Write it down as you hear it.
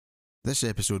This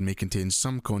episode may contain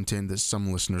some content that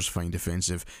some listeners find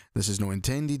offensive. This is not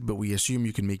intended, but we assume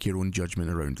you can make your own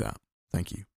judgment around that.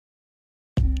 Thank you.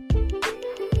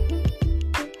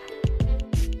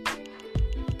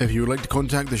 If you would like to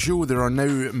contact the show, there are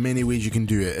now many ways you can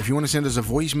do it. If you want to send us a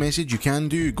voice message, you can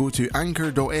do. Go to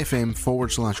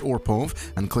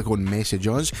anchor.fm/Orpov and click on Message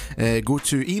Us. Go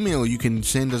to email. You can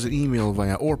send us an email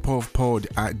via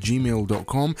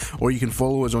orpovpod@gmail.com, or you can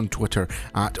follow us on Twitter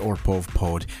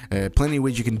 @orpovpod. Plenty of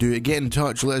ways you can do it. Get in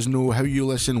touch. Let us know how you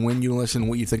listen, when you listen,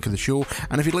 what you think of the show.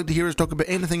 And if you'd like to hear us talk about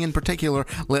anything in particular,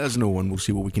 let us know and we'll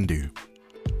see what we can do.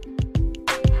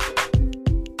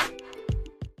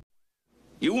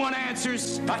 You want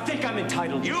answers? I think I'm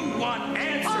entitled. You want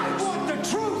answers? I want the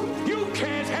truth! You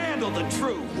can't handle the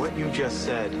truth! What you just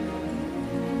said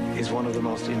is one of the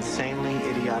most insanely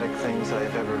idiotic things I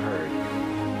have ever heard.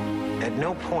 At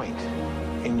no point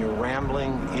in your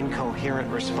rambling, incoherent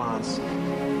response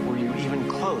were you even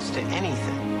close to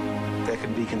anything that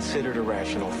could be considered a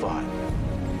rational thought.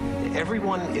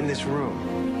 Everyone in this room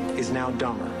is now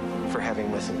dumber for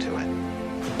having listened to it.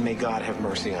 May God have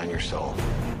mercy on your soul.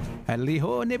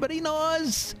 Hello, nobody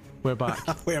knows. We're back.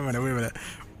 Wait a minute.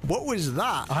 What was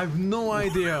that? I have no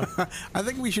idea. I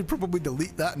think we should probably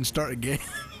delete that and start again.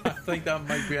 I think that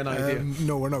might be an idea.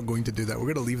 No, we're not going to do that.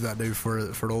 We're going to leave that now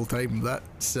for all time.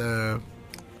 That's yeah,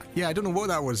 I don't know what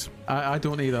that was. I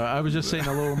don't either. I was just saying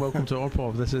hello and welcome to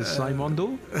Orpov. This is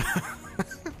Simondo.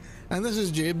 And this is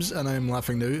James, and I'm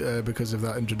laughing now because of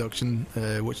that introduction,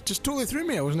 which just totally threw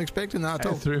me. I wasn't expecting that at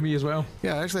all. It threw me as well.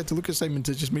 Yeah, I actually had to look at Simon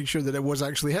to just make sure that it was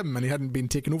actually him and he hadn't been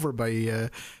taken over by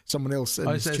someone else in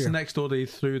his chair. It's next door. They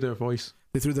threw their voice.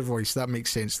 They threw their voice. That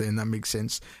makes sense then. That makes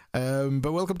sense.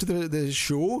 But welcome to the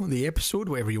show, the episode,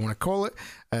 whatever you want to call it.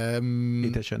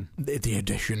 Edition. The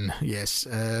edition, yes.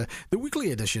 The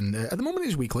weekly edition. At the moment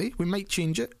it's weekly. We might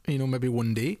change it, maybe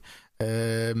one day.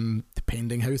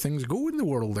 Depending how things go in the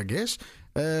world, I guess.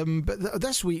 But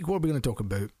this week, what are we going to talk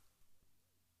about?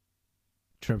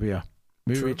 Trivia.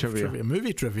 Movie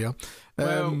trivia.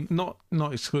 Well, not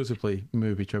exclusively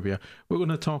movie trivia. We're going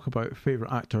to talk about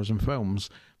favourite actors in films.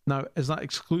 Now, is that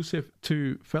exclusive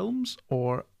to films,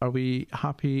 or are we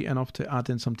happy enough to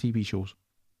add in some TV shows?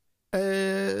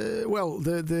 Well,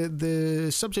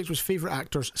 the subject was favourite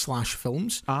actors /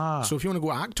 films. So if you want to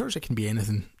go actors, it can be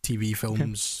anything. TV,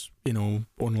 films,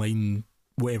 online,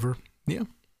 whatever. Yeah.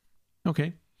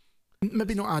 Okay.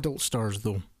 Maybe not adult stars,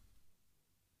 though.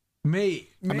 Mate,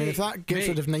 I mean, if that gets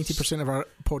rid of 90% of our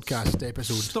podcast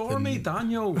episodes... Stormy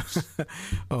Daniels!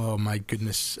 Oh, my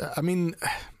goodness. I mean...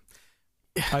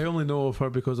 I only know of her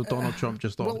because of Donald Trump.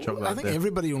 Just Donald Trump. I think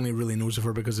everybody only really knows of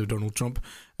her because of Donald Trump.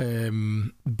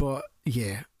 But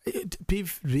yeah, to be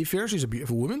fair, she's a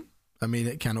beautiful woman. I mean,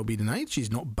 it cannot be denied. She's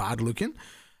not bad looking.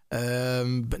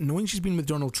 But knowing she's been with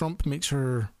Donald Trump makes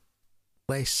her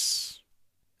less.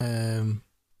 What's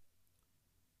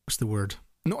the word?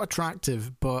 Not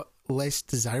attractive, but less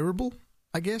desirable,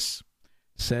 I guess.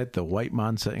 Said the white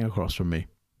man sitting across from me.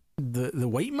 The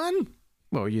white man?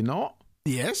 Well, you're not.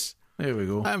 Yes. There we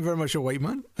go. I'm very much a white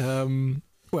man.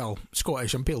 Well,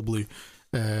 Scottish. I'm pale blue.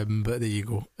 But there you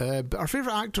go. But our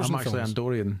favourite actors I'm in actually films.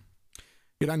 Andorian.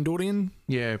 You're Andorian?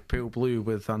 Yeah, pale blue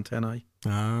with antennae.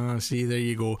 See, there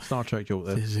you go. Star Trek joke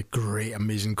there. This is a great,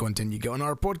 amazing content you get on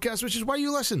our podcast, which is why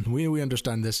you listen. We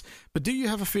understand this. But do you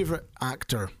have a favourite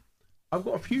actor? I've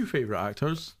got a few favourite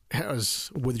actors. Hit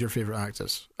us with your favourite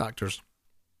actors.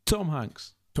 Tom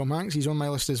Hanks. Tom Hanks, he's on my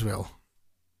list as well.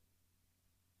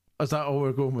 Is that all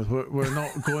we're going with? We're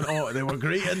not going, they were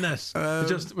great in this. We're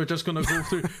just going to go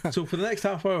through. So for the next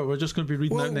half hour, we're just going to be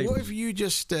reading out names. What if you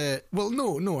just... no,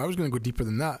 I was going to go deeper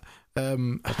than that.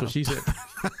 That's what she said.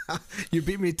 You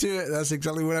beat me to it. That's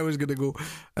exactly where I was going to go.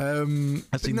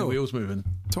 I've seen the wheels moving.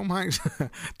 Tom Hanks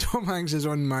is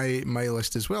on my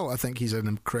list as well. I think he's an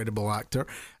incredible actor.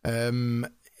 Do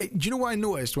you know what I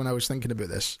noticed when I was thinking about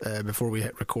this before we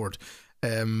hit record?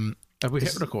 Have we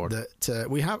hit record? That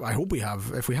we have. I hope we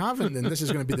have. If we haven't, then this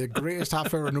is going to be the greatest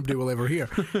half hour nobody will ever hear.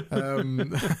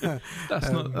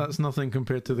 That's nothing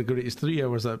compared to the greatest 3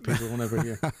 hours that people will never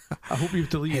hear. I hope you've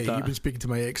deleted that. You've been speaking to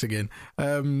my ex again.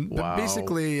 Wow. But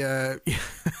basically,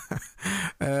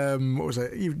 what was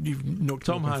it? You've knocked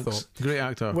Tom me off Hanks, my thought. great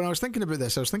actor. When I was thinking about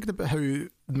this, I was thinking about how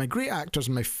my great actors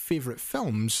and my favourite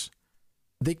films,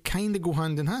 they kind of go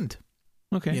hand in hand.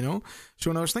 Okay. So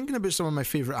when I was thinking about some of my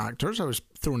favourite actors, I was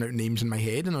throwing out names in my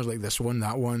head and I was like, this one,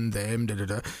 that one, them,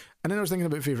 da-da-da. And then I was thinking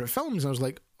about favourite films and I was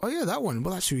like, oh yeah, that one.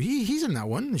 Well, that's who he's in that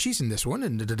one and she's in this one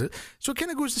and da-da-da. So it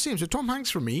kind of goes the same. So Tom Hanks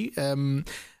for me.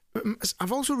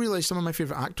 I've also realised some of my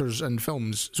favourite actors and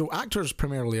films. So actors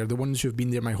primarily are the ones who've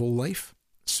been there my whole life.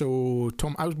 So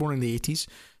I was born in the 80s.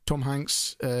 Tom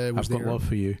Hanks I've was got there. love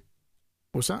for you.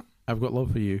 What's that? I've got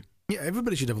love for you. Yeah,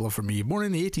 everybody should have love for me. You're born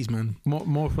in the 80s, man.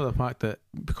 More for the fact that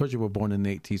because you were born in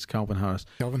the 80s, Calvin Harris,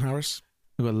 Calvin Harris.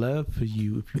 I've got love for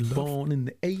you. If you're born in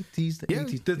the 80s, the Yeah,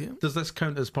 80s. yeah. Does this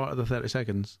count as part of the 30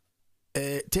 seconds?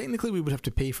 Technically, we would have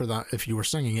to pay for that if you were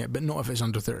singing it, but not if it's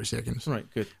under 30 seconds. Right,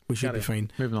 good. We should Carry be on.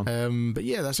 fine. Moving on. But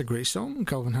yeah, that's a great song,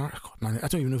 Calvin Harris. God, man, I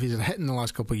don't even know if he's had a hit in the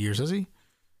last couple of years, has he?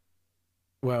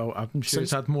 Well, I'm sure he's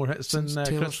Since- had more hits than Since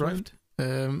Taylor Chris Brown.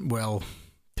 Swift? Well,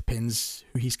 depends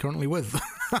who he's currently with.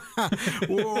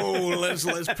 Whoa, let's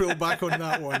pull back on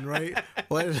that one, right?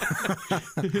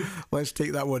 Let's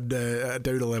take that one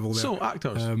down a level there. So,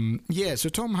 actors. Yeah, so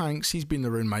Tom Hanks, he's been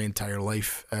around my entire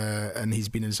life, and he's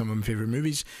been in some of my favourite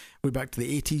movies. Way back to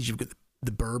the 80s, you've got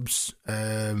the Burbs,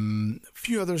 a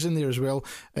few others in there as well.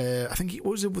 I think,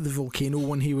 what was it with the volcano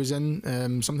one he was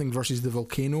in? Something versus the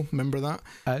volcano, remember that?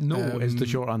 No, is the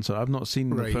short answer. I've not seen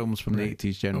the right, films from the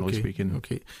 80s, generally speaking.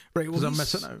 Okay, right. Well, Because I'm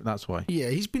he's- missing out, that's why. Yeah,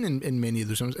 he's been in many of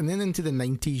those films, and then into the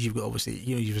 90s, you've got obviously,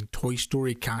 you've got Toy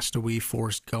Story, Castaway,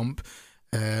 Forrest Gump,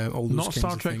 all those Not kinds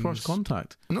Star of Trek things. First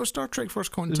Contact. Not Star Trek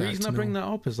First Contact. The reason I bring no. that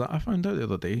up is that I found out the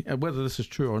other day, whether this is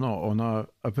true or not, on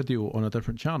a video on a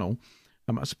different channel.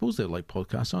 I suppose they're like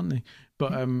podcasts, aren't they?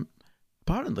 But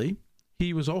apparently,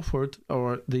 he was offered,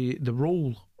 or the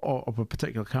role of a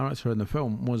particular character in the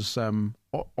film was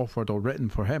offered or written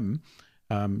for him.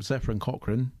 Zephyrin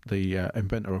Cochrane, the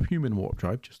inventor of human warp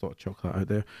drive, just thought I'd chuck that out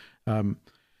there.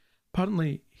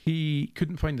 Apparently, he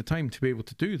couldn't find the time to be able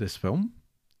to do this film,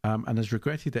 and has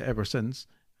regretted it ever since.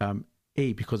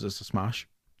 A, because it's a smash,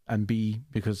 and B,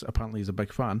 because apparently he's a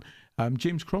big fan.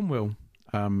 James Cromwell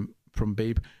from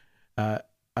Babe,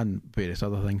 and various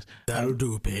other things. That'll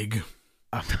do, pig.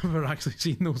 I've never actually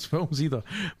seen those films either,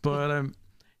 but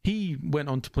he went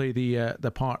on to play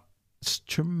the part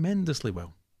tremendously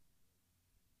well.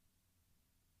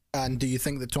 And do you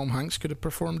think that Tom Hanks could have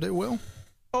performed it well?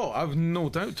 Oh, I've no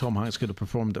doubt Tom Hanks could have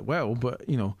performed it well, but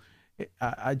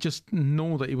I just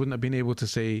know that he wouldn't have been able to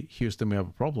say, Houston, we have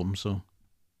a problem. So,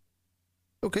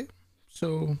 Okay,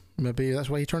 so maybe that's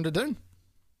why he turned it down.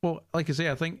 well, like I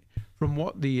say, I think from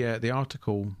what the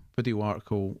video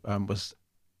article was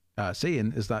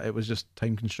saying, is that it was just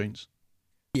time constraints.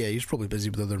 Yeah, he was probably busy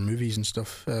with other movies and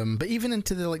stuff. But even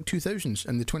into the 2000s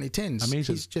and the 2010s,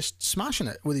 Amazing. he's just smashing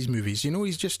it with his movies.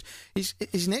 He's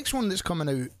his next one that's coming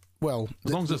out. Well,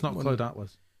 As long as it's not one- Cloud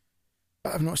Atlas.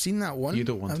 I've not seen that one. You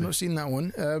don't want I've to. not seen that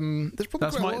one. There's probably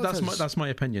That's quite a lot of his. that's my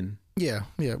opinion. Yeah.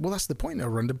 Well, that's the point.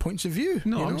 Of random points of view.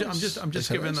 No, you I'm know, just it's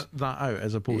how it giving is. that out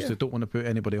as opposed to don't want to put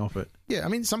anybody off it. Yeah, I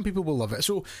mean, some people will love it.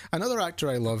 So another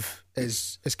actor I love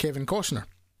is Kevin Costner.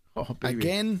 Oh, baby.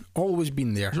 Again, always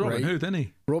been there. It's Robin right? Hood, isn't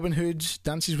he? Robin Hood,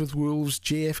 Dances with Wolves,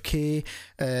 JFK.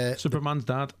 Superman's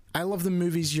dad. I love the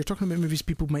movies. You're talking about movies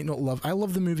people might not love. I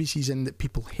love the movies he's in that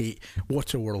people hate.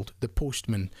 Waterworld, The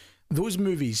Postman. Those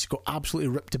movies got absolutely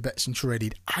ripped to bits and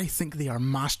shredded. I think they are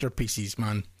masterpieces,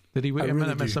 man. Did he wait I a really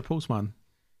minute, do. Mr. Postman?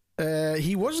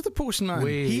 He was the postman.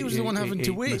 He was the one having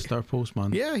to wait. Mr.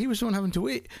 Postman. Yeah, he was the one having to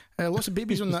wait. Lots of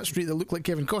babies on that street that look like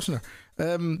Kevin Costner.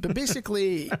 But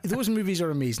basically, those movies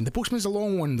are amazing. The Postman's a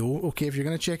long one, though. Okay, if you're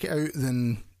going to check it out,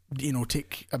 then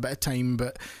take a bit of time.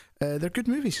 But they're good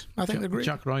movies. I think they're great.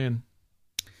 Jack Ryan.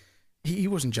 He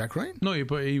wasn't Jack Ryan. No,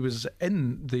 but he was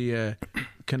in the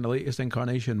kind of latest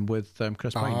incarnation with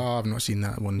Chris Pine. I've not seen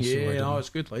that one. so I Yeah, don't no, know. it's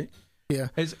good. Like, Yeah.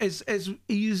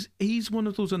 He's one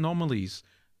of those anomalies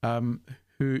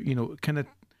who kind of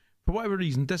for whatever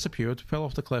reason disappeared, fell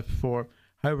off the cliff for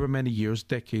however many years,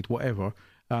 decade, whatever,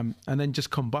 and then just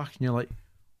come back and you're like,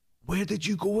 where did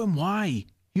you go and why?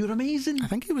 You're amazing. I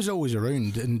think he was always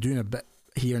around and doing a bit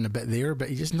here and a bit there, but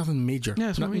he just nothing major. Yeah,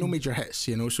 that's what I mean. No major hits,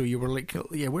 So you were like,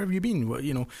 yeah, where have you been?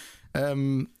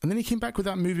 And then he came back with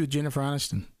that movie with Jennifer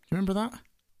Aniston. Do you remember that?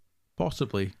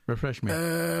 Possibly. Refresh me.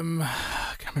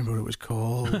 I can't remember what it was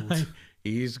called.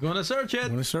 He's going to search it. I'm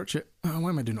going to search it. Why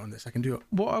am I doing it on this? I can do it.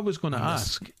 What I was going to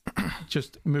ask,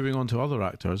 just moving on to other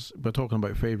actors, we're talking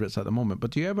about favourites at the moment, but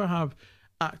do you ever have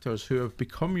actors who have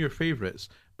become your favourites,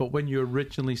 but when you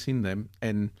originally seen them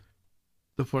in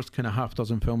the first kind of half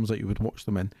dozen films that you would watch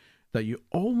them in, that you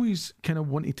always kind of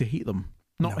wanted to hate them?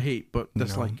 Not hate, but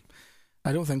dislike.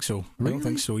 I don't think so. I don't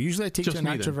think so. Usually I take Just to an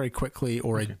me actor then. very quickly,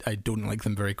 or I don't like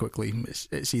them very quickly.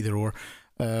 It's either or.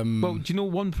 Well, do you know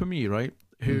one for me, right,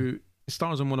 who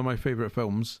stars in one of my favourite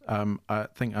films? I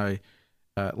think I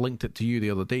linked it to you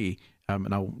the other day,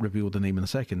 and I'll reveal the name in a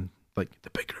second, like the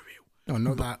big reveal. Oh,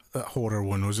 not that horror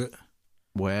one, was it?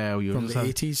 Well, you From just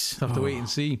the 80s? have to wait and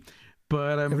see.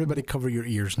 But Everybody cover your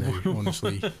ears now,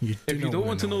 honestly. if you don't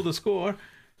want to know the score.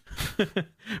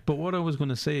 But what I was going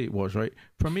to say was, right,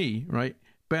 for me, right,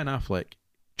 Ben Affleck,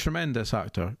 tremendous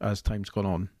actor as time's gone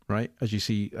on, right? As you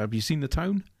see, have you seen The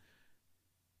Town?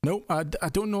 No, I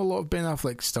don't know a lot of Ben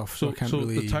Affleck stuff, so I can't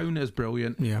really... The Town is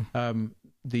brilliant. Yeah.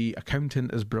 The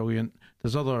Accountant is brilliant.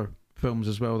 There's other films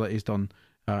as well that he's done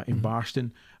in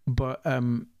Barston, but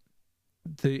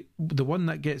the one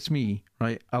that gets me,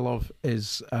 right, I love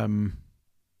is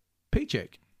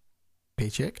Paycheck.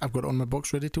 Paycheck. I've got it on my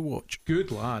box ready to watch.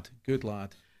 Good lad.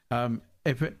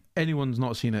 If anyone's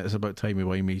not seen it, it's about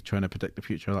timey-wimey, trying to predict the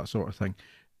future, that sort of thing.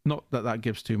 Not that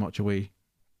gives too much away.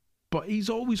 But he's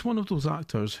always one of those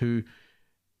actors who,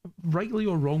 rightly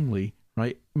or wrongly,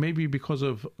 right, maybe because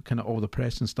of kind of all the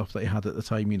press and stuff that he had at the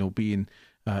time, being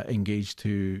engaged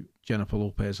to Jennifer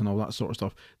Lopez and all that sort of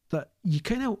stuff, that you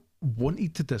kind of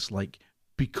wanted to dislike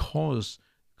because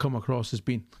come across as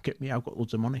being, look at me, I've got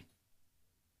loads of money.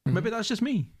 Mm-hmm. Maybe that's just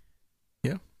me.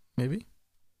 Yeah, maybe.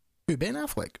 Who, Ben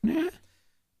Affleck? Yeah.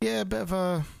 Yeah, a bit of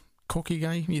a cocky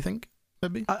guy, you think?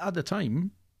 Maybe? At the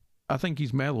time, I think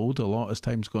he's mellowed a lot as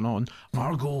time's gone on.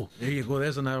 Argo. There you go.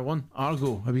 There's another one.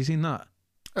 Argo. Have you seen that?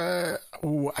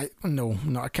 No,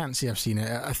 I can't say I've seen it.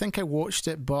 I think I watched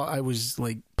it, but I was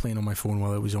like playing on my phone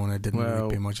while it was on. I didn't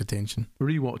really pay much attention.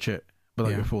 Rewatch it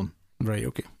without your phone. Right.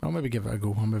 Okay. I'll maybe give it a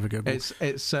go.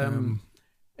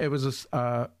 It was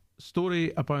a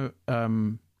story about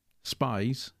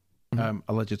spies,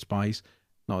 alleged spies.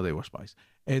 No, they were spies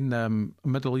in a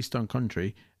Middle Eastern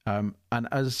country. And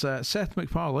as Seth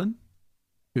MacFarlane,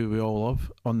 who we all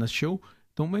love on this show,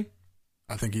 don't we?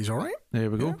 I think he's all right. There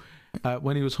we go.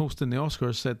 When he was hosting the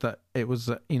Oscars, said that it was,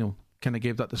 kind of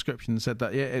gave that description and said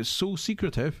that, it's so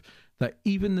secretive that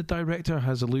even the director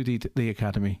has eluded the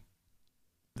Academy.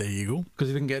 There you go. Because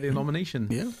he didn't get the nomination.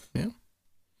 Yeah.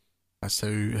 That's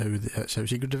how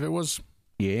secretive it was.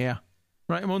 Yeah.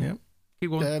 Right, I'm on. Yeah.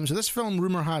 Keep going. So this film,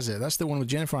 Rumour Has It, that's the one with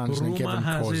Jennifer Aniston and Kevin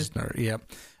Costner. Yeah.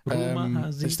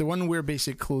 It's the one where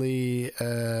basically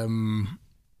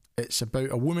it's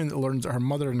about a woman that learns that her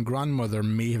mother and grandmother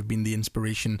may have been the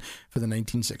inspiration for the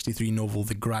 1963 novel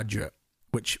The Graduate,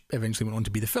 which eventually went on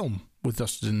to be the film with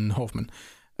Dustin Hoffman.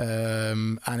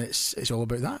 And it's all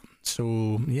about that.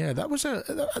 So yeah, that was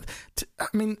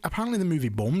apparently the movie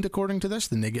bombed according to this.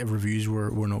 The negative reviews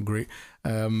were not great.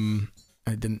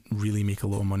 It didn't really make a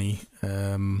lot of money.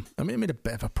 It made a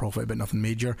bit of a profit, but nothing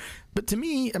major. But to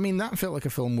me, that felt like a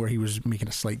film where he was making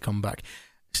a slight comeback.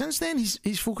 Since then,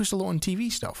 he's focused a lot on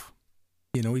TV stuff.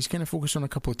 He's kind of focused on a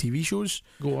couple of TV shows.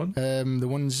 Go on.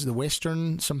 The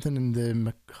Western, something in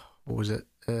the, what was it?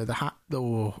 The Hat.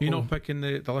 You're not picking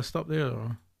the list up there?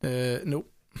 Or?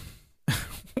 Nope.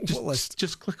 What list?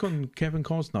 Just click on Kevin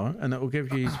Costner and it will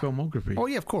give you his filmography. Oh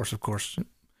yeah, of course.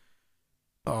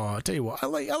 Oh, I tell you what, I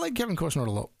like Kevin Costner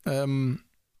a lot.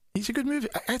 He's a good movie.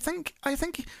 I think.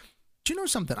 Do you know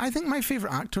something? I think my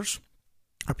favourite actors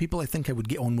are people I think I would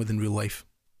get on with in real life.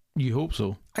 You hope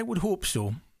so? I would hope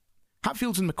so.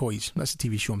 Hatfields and McCoys. That's the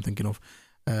TV show I'm thinking of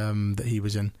that he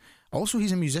was in. Also,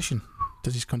 he's a musician.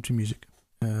 Does his country music.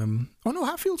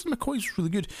 Hatfields and McCoy's really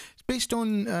good. It's based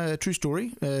on a true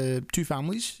story. Two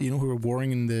families, who were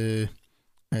warring in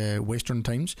the Western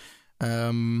times.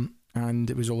 And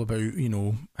it was all about,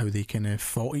 how they kind of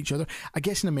fought each other. I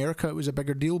guess in America it was a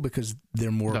bigger deal because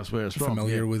they're more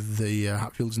familiar with the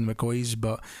Hatfields and the McCoys.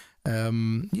 But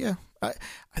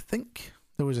I think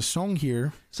there was a song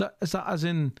here. Is that as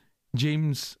in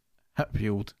James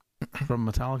Hetfield from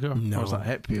Metallica? No. Or is that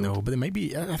Hetfield? No, but it might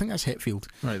be. I think that's Hetfield.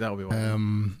 Right, that'll be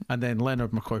one. And then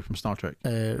Leonard McCoy from Star Trek.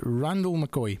 Randolph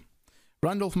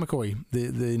McCoy,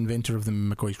 the inventor of the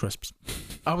McCoy crisps.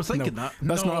 I was thinking that.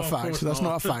 That's not a fact. That's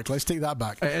not a fact. Let's take that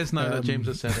back. It is now that James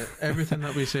has said it. Everything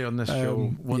that we say on this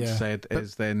show once said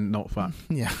is then not fact.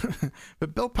 Yeah.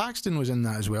 But Bill Paxton was in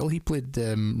that as well. He played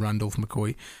Randolph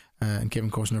McCoy and Kevin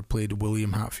Costner played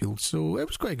William Hatfield. So it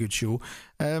was quite a good show.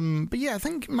 But yeah, I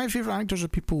think my favourite actors are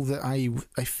people that I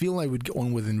feel I would get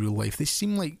on with in real life. They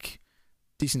seem like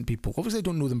decent people. Obviously, I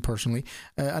don't know them personally.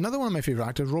 Another one of my favourite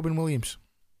actors, Robin Williams.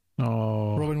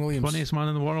 Oh, Robin Williams, funniest man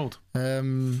in the world.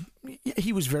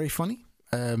 He was very funny,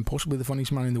 possibly the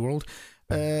funniest man in the world.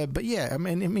 But yeah, I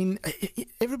mean,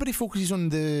 everybody focuses on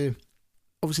the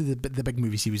big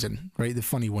movies he was in, right? The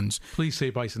funny ones. Please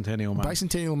say Bicentennial Man.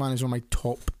 Bicentennial Man is one of my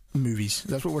top movies.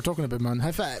 That's what we're talking about, man.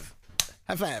 High five.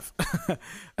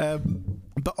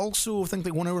 But also things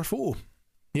like 1 Hour Photo.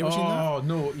 You ever seen that? Oh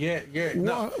no, yeah.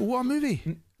 What a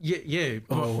movie? Yeah. Is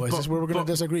this where we're going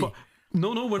to disagree?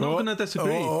 No, we're not going to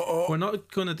disagree. We're not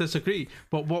going to disagree.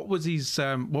 But what was his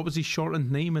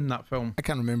shortened name in that film? I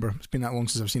can't remember. It's been that long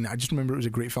since I've seen it. I just remember it was a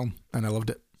great film and I loved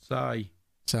it. Cy.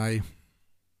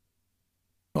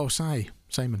 Oh,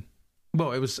 Simon.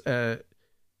 Well, it was. I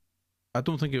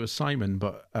don't think it was Simon,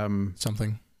 but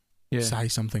something. Yeah. Sigh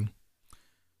something.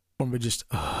 Or we just,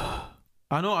 I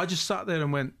know. I just sat there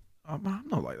and went, I'm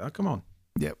not like that. Come on.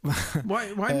 yep.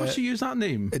 Why must you use that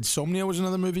name? Insomnia was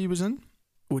another movie he was in,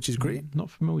 which is great. Not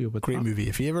familiar with Great that. movie.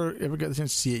 If you ever get the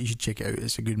chance to see it, you should check it out.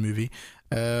 It's a good movie.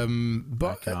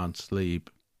 But I can't sleep.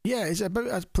 yeah, it's about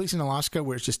a place in Alaska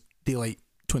where it's just daylight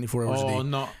 24 hours a day. Oh,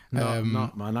 not,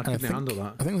 man. I couldn't handle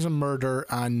that. I think there's a murder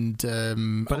and But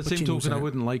at the same Pacino's token, in I it.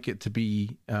 wouldn't like it to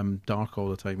be dark all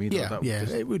the time either. Yeah, That would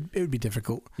just- it would be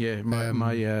difficult. yeah.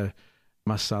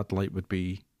 My satellite would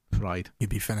be fried. You'd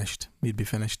be finished.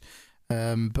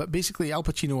 But basically, Al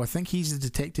Pacino, I think he's the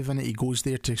detective in it. He goes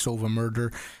there to solve a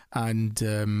murder, and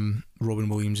Robin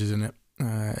Williams is in it.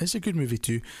 It's a good movie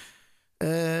too.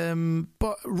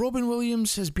 But Robin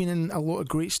Williams has been in a lot of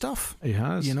great stuff. He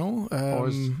has. You know,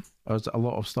 As a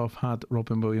lot of stuff had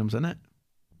Robin Williams in it.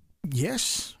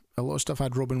 yes, a lot of stuff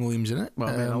had Robin Williams in it. Well,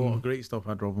 I mean, a lot of great stuff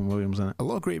had Robin Williams in it. a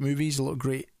lot of great movies, a lot of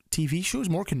great TV shows.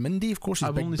 Mork and Mindy, of course, is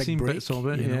I've big, only big seen break, bits of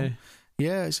it. you know. Yeah.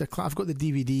 Yeah, it's I've got the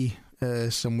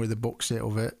DVD somewhere, the box set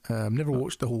of it. I've never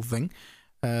watched the whole thing.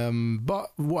 But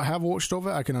what I have watched of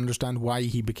it, I can understand why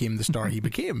he became the star he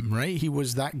became, right? He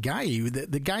was that guy,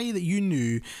 the guy that you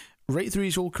knew right through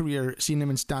his whole career, seeing him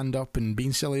in stand-up and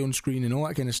being silly on screen and all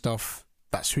that kind of stuff.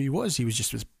 That's who he was. He was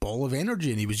just this ball of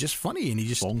energy, and he was just funny, and he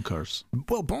just... Bonkers.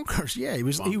 Well, bonkers, yeah. He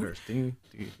was Bonkers.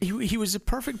 he was the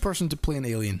perfect person to play an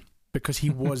alien, because he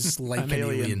was like an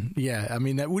alien. Yeah, I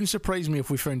mean, it wouldn't surprise me if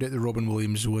we found out that Robin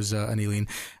Williams was an alien.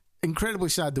 Incredibly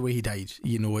sad the way he died.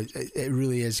 You know, it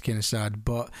really is kind of sad.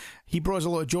 But he brought us a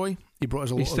lot of joy. He brought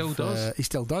us a lot. He still does. He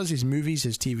still does. His movies,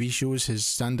 his TV shows, his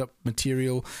stand-up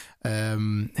material.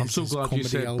 I'm so glad you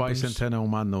said Bicentennial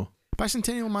Man, though.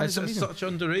 Bicentennial Man is It's amazing. such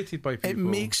underrated by people. It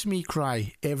makes me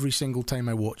cry every single time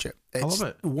I watch it. It's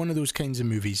love it. one of those kinds of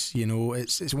movies, you know.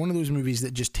 It's one of those movies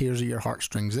that just tears at your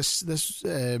heartstrings. This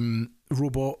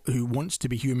robot who wants to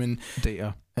be human,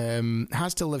 Data.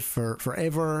 has to live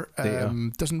forever.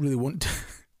 Data. Doesn't really want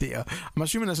Data. I'm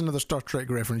assuming that's another Star Trek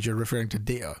reference. You're referring to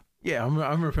Data. Yeah,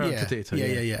 I'm referring to Data.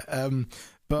 Yeah.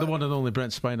 But the one and only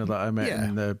Brent Spiner that I met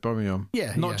in Birmingham.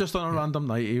 Yeah, Not yeah, just on a random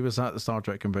night. He was at the Star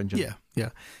Trek convention. Yeah.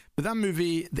 But that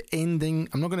movie, the ending,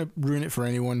 I'm not going to ruin it for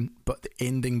anyone, but the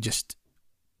ending just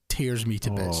tears me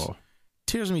to bits. Oh.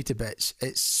 Tears me to bits.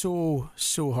 It's so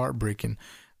heartbreaking.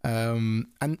 And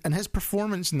his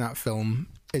performance in that film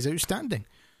is outstanding.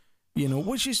 You know,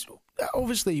 which is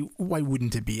obviously, why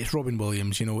wouldn't it be? It's Robin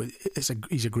Williams. You know,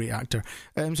 he's a great actor.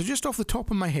 So just off the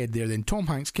top of my head, there, then Tom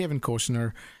Hanks, Kevin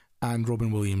Costner, and Robin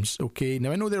Williams. Okay,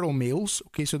 now I know they're all males.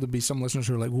 Okay, so there'll be some listeners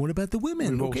who are like, well, "What about the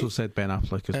women?" We've okay. also said Ben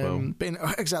Affleck as well. Ben,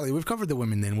 exactly. We've covered the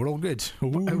women. Then we're all good.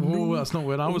 Oh, that's not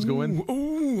where I was going.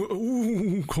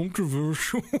 Oh,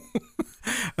 controversial.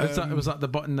 Was that the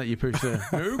button that you pushed there?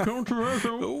 No,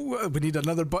 controversial. Oh, we need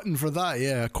another button for that.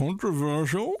 Yeah,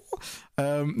 controversial.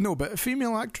 No, but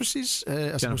female actresses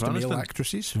as opposed to male Aniston.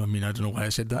 actresses. I mean, I don't know why I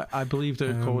said that. I believe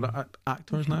they're called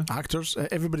actors now. Actors.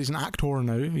 Everybody's an actor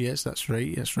now. Yes, that's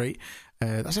right.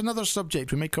 That's another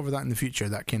subject. We might cover that in the future,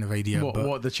 that kind of idea.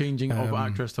 What the changing of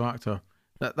actress to actor?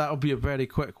 That'll be a very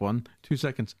quick one. 2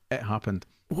 seconds. It happened.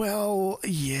 Well,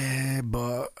 yeah,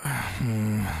 but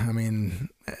I mean,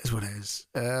 it is what it is.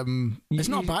 It's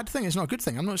not a bad thing. It's not a good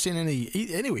thing. I'm not saying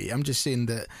anyway. I'm just saying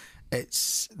that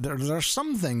there are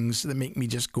some things that make me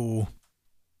just go,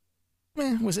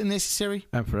 was it necessary?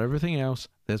 And for everything else,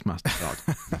 there's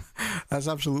MasterCard. That's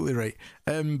absolutely right.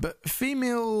 But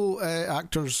female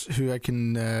actors who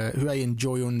I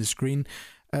enjoy on the screen.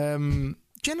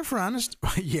 Jennifer Aniston.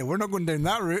 Yeah, we're not going down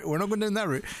that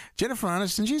route. Jennifer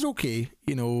Aniston, she's okay.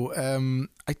 You know,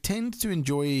 I tend to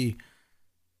enjoy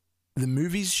the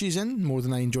movies she's in more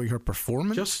than I enjoy her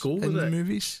performance. Just go with in it. the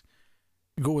movies.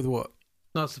 Go with what?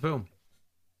 No, it's the film.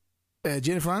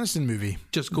 Jennifer Aniston movie.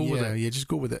 Just go with it. Yeah, just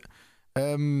go with it.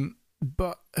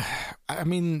 But I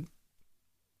mean,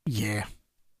 yeah,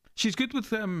 She's good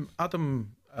with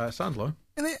Adam Sandler.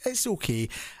 and it's okay.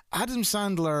 Adam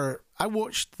Sandler. I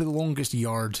watched The Longest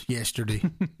Yard yesterday.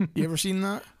 You ever seen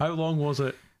that? How long was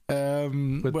it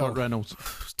with Burt Reynolds? It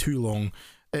was too long.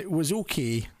 It was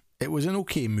okay. It was an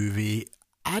okay movie.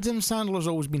 Adam Sandler's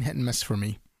always been hit and miss for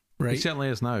me, right? He certainly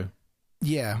is now.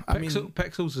 Yeah, I mean,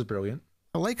 Pixels is brilliant.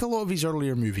 I like a lot of his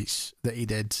earlier movies that he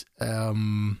did.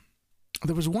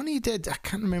 There was one he did, I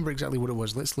can't remember exactly what it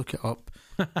was. Let's look it up.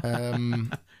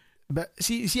 But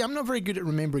see, I'm not very good at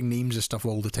remembering names of stuff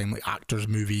all the time, like actors,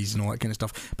 movies, and all that kind of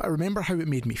stuff. But I remember how it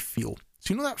made me feel.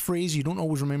 So you know that phrase, you don't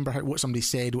always remember what somebody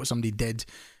said, what somebody did,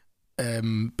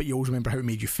 but you always remember how it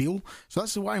made you feel. So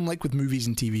that's what I'm like with movies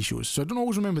and TV shows. So I don't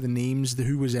always remember the names,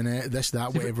 who was in it, this,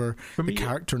 that, whatever, for me, the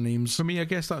character names. For me, I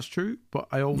guess that's true, but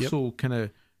I also kind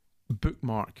of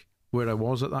bookmark where I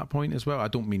was at that point as well. I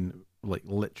don't mean like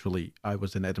literally I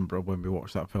was in Edinburgh when we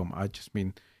watched that film. I just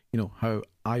mean, how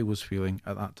I was feeling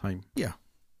at that time. Yeah.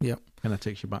 Kind of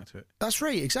takes you back to it. That's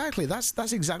right, exactly.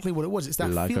 That's exactly what it was. It's that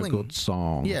like feeling. a good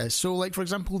song. Yeah, so like for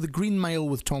example, The Green Mile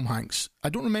with Tom Hanks. I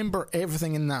don't remember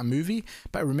everything in that movie,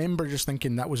 but I remember just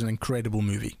thinking that was an incredible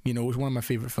movie. It was one of my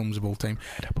favourite films of all time.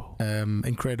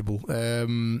 Incredible.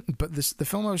 But the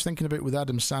film I was thinking about with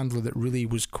Adam Sandler that really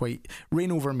was quite...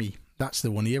 Reign Over Me. That's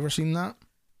the one. You ever seen that?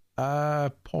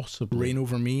 Possibly. Reign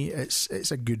Over Me.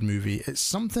 It's a good movie. It's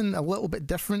something a little bit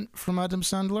different from Adam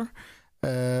Sandler.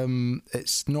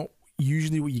 It's not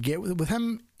usually what you get with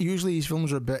him. Usually his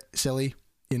films are a bit silly,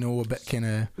 a bit kind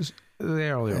of the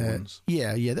earlier ones.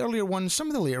 Yeah, the earlier ones, some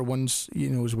of the later ones,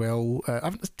 as well.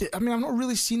 I've not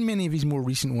really seen many of his more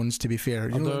recent ones, to be fair.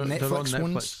 They're on Netflix Netflix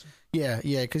ones. Yeah,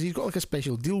 because he's got like a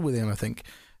special deal with them, I think.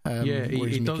 Yeah, where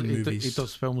he's making movies. he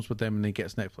does films with them and he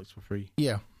gets Netflix for free.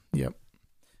 Yeah.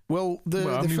 Well,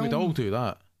 I mean, film, we'd all do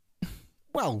that.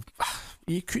 Well,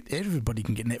 everybody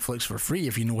can get Netflix for free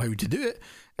if you know how to do it.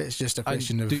 It's just a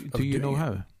question of do you know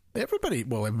how? Everybody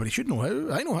should know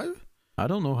how. I know how. I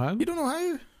don't know how. You don't know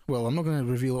how? Well, I'm not going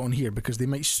to reveal it on here because they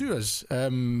might sue us.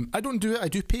 I don't do it. I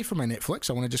do pay for my Netflix.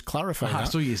 I want to just clarify that.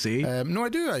 So you see. No, I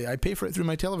do. I pay for it through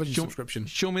my television subscription.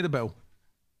 Show me the bill.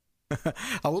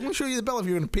 I'll only show you the bill if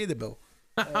you're going to pay the bill.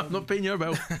 I'm not paying your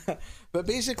bill. But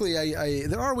basically,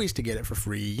 there are ways to get it for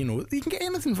free. You can get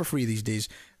anything for free these days.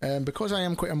 Because I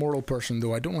am quite a moral person,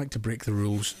 though, I don't like to break the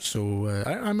rules. So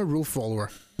I'm a rule follower.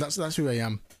 That's who I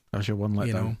am. That's your one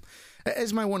letdown. It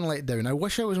is my one letdown. I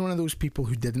wish I was one of those people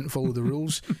who didn't follow the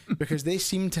rules because they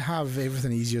seem to have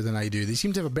everything easier than I do. They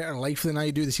seem to have a better life than I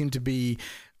do. They seem to be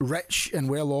rich and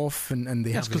well off, and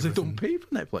they have because they don't pay for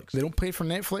Netflix. They don't pay for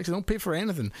Netflix. They don't pay for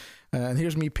anything. And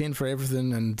here's me paying for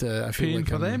everything, and I feel paying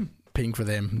like I'm paying for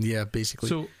them. Yeah, basically.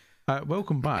 So,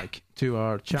 welcome back to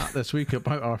our chat this week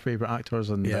about our favourite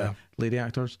actors and lady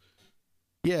actors.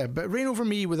 Yeah, but Reign Over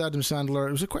Me with Adam Sandler.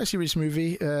 It was quite a serious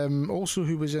movie. Also,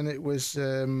 who was in it was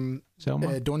Don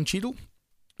Cheadle.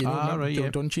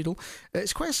 Don Cheadle.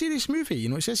 It's quite a serious movie.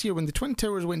 It says here when the Twin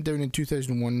Towers went down in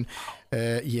 2001,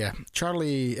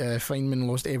 Charlie Feynman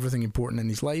lost everything important in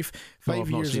his life. 5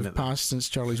 years have passed since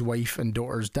Charlie's wife and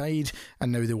daughters died,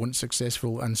 and now the once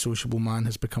successful and sociable man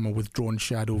has become a withdrawn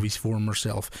shadow of his former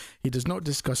self. He does not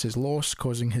discuss his loss,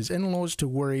 causing his in-laws to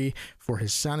worry for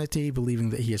his sanity, believing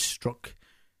that he has struck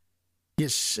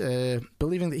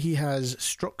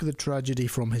the tragedy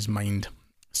from his mind.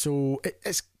 So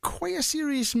it's quite a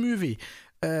serious movie,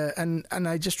 and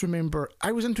I just remember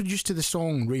I was introduced to the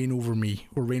song "Reign Over Me"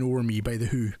 or "Reign Over Me" by The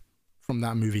Who from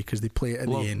that movie because they play it at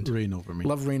the end. Reign Over Me.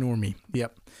 Love Reign Over Me.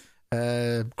 Yep.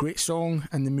 Great song,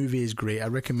 and the movie is great. I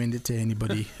recommend it to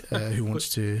anybody who wants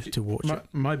to watch it.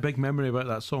 My big memory about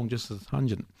that song, just as a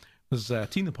tangent, was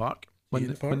Tina Park when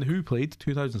The Who played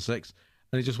 2006,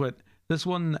 and he just went, "This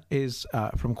one is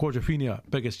from Quadrophenia,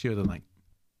 biggest year of the night."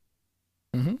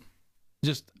 Mm-hmm.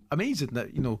 Just amazing that,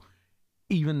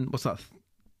 even,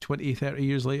 20, 30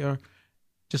 years later,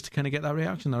 just to kind of get that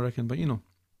reaction, I reckon. But,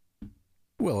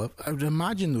 Well, I would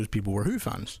imagine those people were Who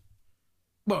fans.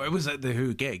 Well, it was at the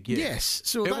Who gig, yeah. Yes,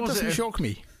 so that doesn't shock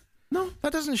me. No.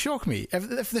 That doesn't shock me.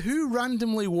 If the Who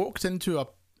randomly walked into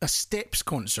a Steps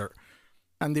concert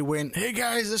and they went, "Hey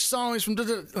guys, this song is from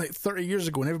like 30 years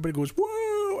ago," and everybody goes,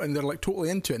 "Whoa," and they're like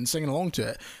totally into it and singing along to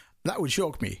it, that would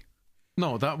shock me.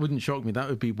 No, that wouldn't shock me. That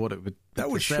would be what it would. That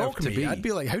would shock me. I'd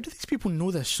be like, how do these people know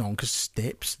this song? Because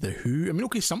Steps, The Who. I mean,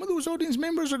 okay, some of those audience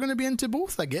members are going to be into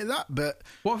both. I get that, but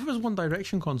what if it was One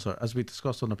Direction concert, as we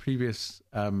discussed on a previous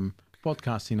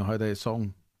podcast? How the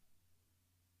song,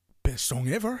 best song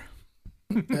ever.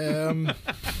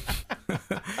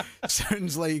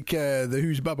 Sounds like The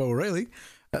Who's Baba O'Reilly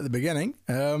at the beginning.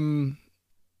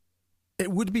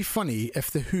 It would be funny if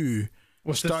The Who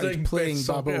started playing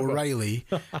Baba O'Reilly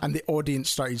and the audience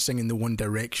started singing the One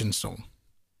Direction song.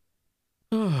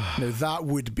 Now that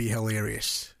would be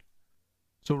hilarious.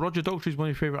 So Roger Daltrey's one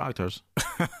of your favourite actors.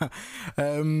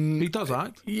 He does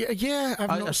act. Yeah.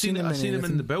 I've seen him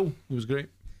in The Bill. He was great.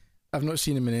 I've not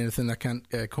seen him in anything. I can't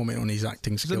comment on his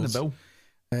acting skills. He's in The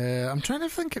Bill. I'm trying to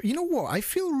think. You know what? I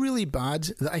feel really bad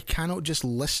that I cannot just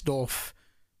list off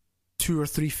 2 or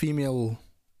 3 female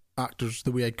actors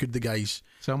the way I could the guys.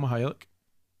 Selma Hayek.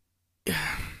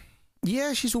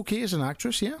 Yeah, she's okay as an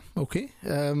actress. Yeah, okay.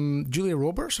 Julia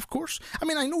Roberts, of course. I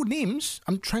mean, I know names.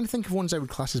 I'm trying to think of ones I would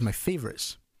class as my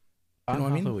favourites. You know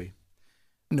what I mean?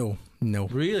 No.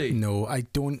 Really? No, I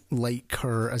don't like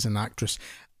her as an actress.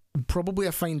 Probably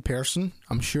a fine person,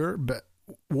 I'm sure, but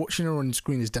watching her on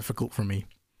screen is difficult for me.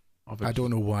 I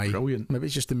don't know why. Brilliant. Maybe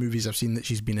it's just the movies I've seen that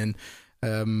she's been in.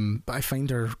 but I find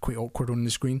her quite awkward on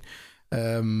the screen.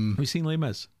 Have you seen Les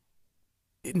Mis?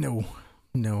 No,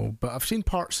 but I've seen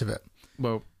parts of it.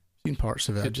 Well, I've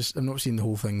not seen the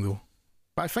whole thing though.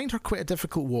 But I find her quite a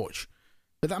difficult watch.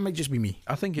 But that might just be me.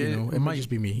 I think it might just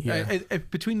be me. Yeah. If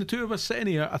between the two of us sitting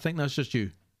here, I think that's just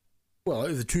you. Well,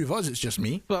 out of the two of us, it's just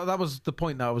me. Well, that was the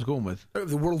point that I was going with. Out of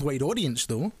the worldwide audience,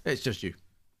 though, it's just you.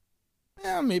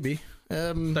 Yeah, maybe.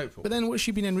 Doubtful. But then what's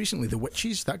she been in recently? The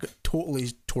Witches? That got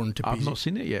totally torn to pieces. I've not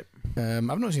seen it yet. I've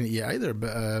not seen it yet either,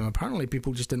 but apparently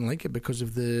people just didn't like it because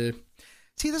of the...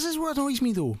 See, this is what annoys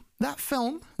me, though. That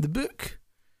film, the book,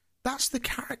 that's the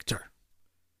character.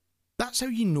 That's how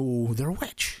you know they're a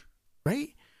witch, right?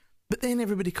 But then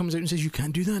everybody comes out and says, you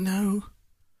can't do that now.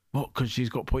 What, because she's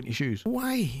got pointy shoes?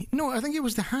 Why? No, I think it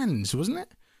was the hands, wasn't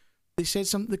it? They said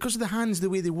something... Because of the hands, the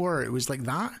way they were, it was like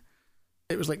that.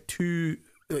 It was like too...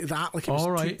 Like that, like it was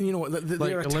all right. too, you know, like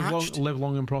they're attached. Live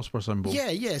long and prosper symbol.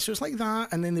 Yeah. So it's like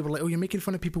that, and then they were like, "Oh, you're making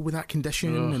fun of people with that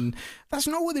condition," and that's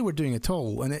not what they were doing at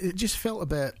all. And it just felt a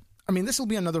bit. I mean, this will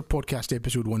be another podcast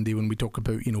episode one day when we talk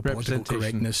about political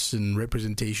correctness and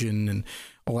representation and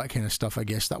all that kind of stuff. I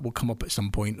guess that will come up at some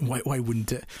point. Why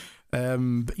wouldn't it?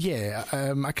 But yeah,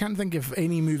 I can't think of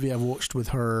any movie I've watched with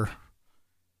her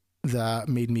that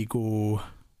made me go,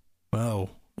 "Well,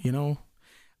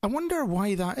 I wonder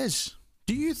why that is."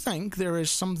 Do you think there is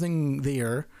something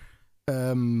there?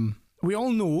 We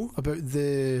all know about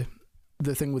the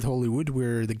thing with Hollywood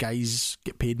where the guys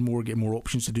get paid more, get more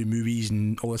options to do movies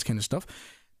and all this kind of stuff.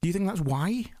 Do you think that's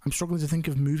why? I'm struggling to think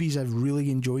of movies I've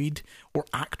really enjoyed or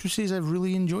actresses I've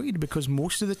really enjoyed, because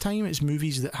most of the time it's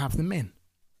movies that have the men.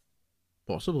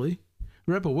 Possibly.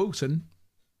 Rebel Wilson.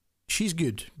 She's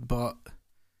good, but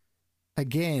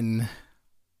again...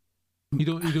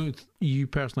 You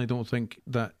personally don't think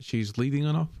that she's leading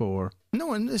enough, or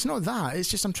no? And it's not that. It's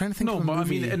just I'm trying to think. No, of a but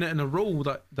movie. I mean, in a role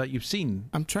that you've seen.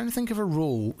 I'm trying to think of a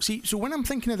role. See, so when I'm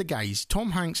thinking of the guys,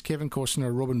 Tom Hanks, Kevin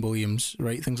Costner, Robin Williams,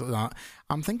 right, things like that,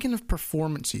 I'm thinking of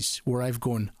performances where I've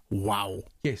gone, wow.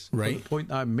 Yes, right. The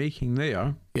point I'm making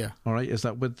there, yeah, all right, is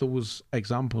that with those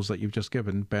examples that you've just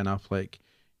given, Ben Affleck,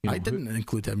 I didn't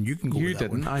include him. You can go. You with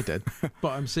that didn't. one. I did.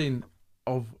 But I'm saying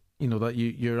that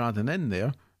you're adding in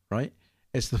there, right?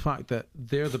 It's the fact that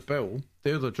they're the bill,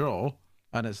 they're the draw,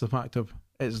 and it's the fact of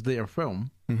it's their film,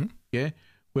 yeah?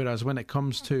 Whereas when it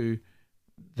comes to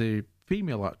the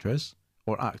female actress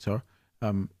or actor,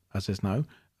 as is now,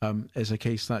 it's a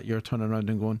case that you're turning around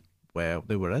and going, well,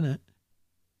 they were in it.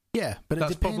 Yeah, but it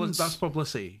depends. That's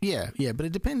publicity. Yeah, but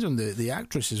it depends on the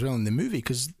actress as well in the movie,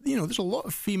 because, there's a lot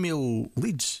of female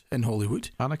leads in Hollywood.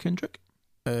 Anna Kendrick?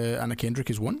 Anna Kendrick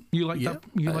is one. You like that?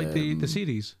 You like the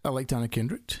series? I liked Anna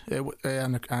Kendrick.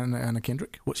 Anna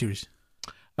Kendrick. What series?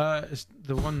 It's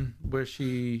the one where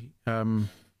she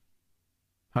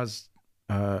has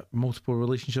multiple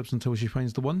relationships until she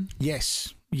finds the one.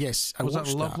 Yes. Was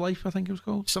that Love Life? I think it was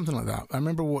called something like that. I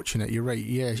remember watching it. You're right.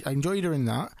 Yeah, I enjoyed her in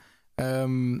that. I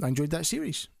enjoyed that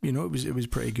series. It was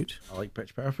pretty good. I like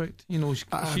Pitch Perfect.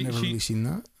 I've never really seen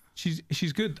that.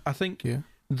 She's good. I think. Yeah.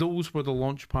 Those were the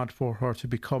launch pad for her to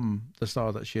become the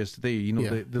star that she is today.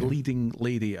 The leading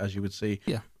lady, as you would say,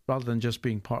 rather than just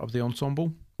being part of the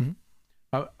ensemble.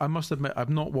 Mm-hmm. I must admit, I've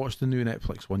not watched the new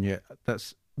Netflix one yet.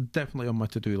 That's definitely on my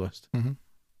to-do list. Mm-hmm.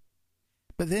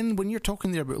 But then when you're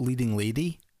talking there about leading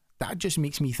lady, that just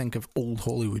makes me think of old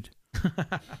Hollywood,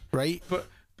 right? But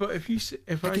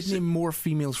if I could name more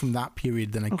females from that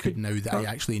period than I could now that I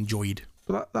actually enjoyed.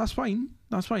 But that's fine.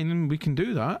 That's fine, and we can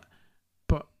do that.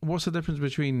 But what's the difference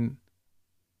between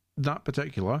that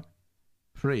particular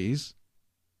phrase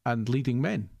and leading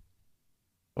men?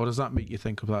 Or does that make you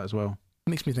think of that as well? It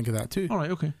makes me think of that too. All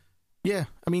right, okay. Yeah,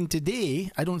 I mean,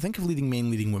 today, I don't think of leading men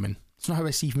leading women. It's not how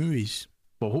I see movies.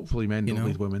 Well, hopefully men don't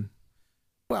lead women.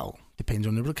 Well, depends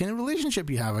on the kind of relationship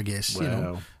you have, I guess.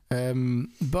 Well.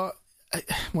 But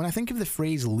when I think of the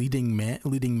phrase leading men,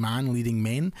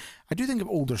 I do think of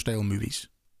older style movies.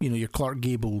 Your Clark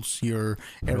Gables, your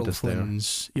Errol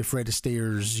Flynn's, your Fred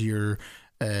Astaire's, your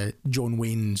John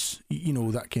Wayne's,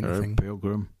 that kind of thing.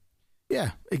 Pilgrim.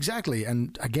 Yeah, exactly.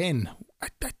 And again,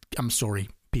 I'm sorry,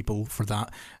 people, for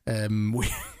that. I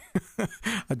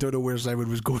don't know where Simon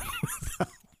was going with that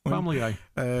one. Family Guy.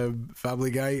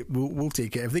 Family Guy, we'll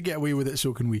take it. If they get away with it,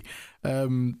 so can we.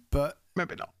 But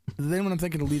maybe not. Then when I'm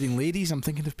thinking of leading ladies, I'm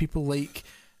thinking of people like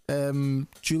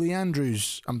Julie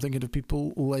Andrews. I'm thinking of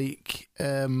people like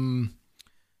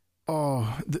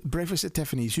Breakfast at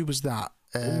Tiffany's. Who was that?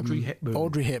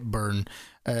 Audrey Hepburn.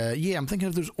 I'm thinking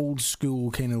of those old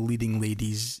school kind of leading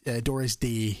ladies. Doris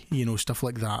Day, stuff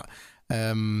like that.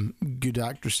 Good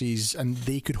actresses, and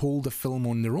they could hold a film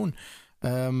on their own.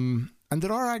 And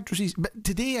there are actresses, but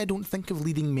today I don't think of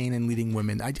leading men and leading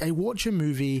women. I watch a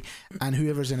movie and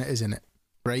whoever's in it is in it,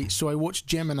 right? So I watched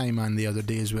Gemini Man the other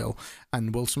day as well,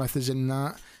 and Will Smith is in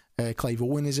that. Clive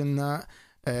Owen is in that.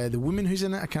 The woman who's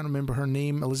in it, I can't remember her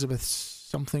name, Elizabeth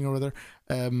something or other.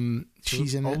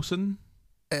 She's in Olsen?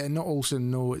 Not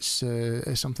Olsen, no, it's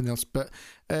something else. But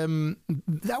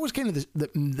that was kind of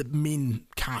the main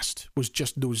cast, was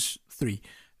just those three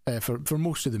for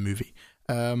most of the movie.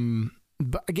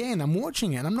 But again, I'm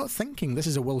watching it and I'm not thinking this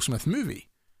is a Will Smith movie.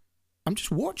 I'm just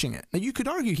watching it. Now, you could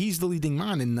argue he's the leading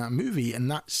man in that movie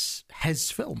and that's his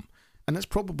film. And that's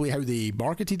probably how they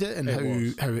marketed it and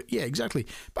how yeah, exactly.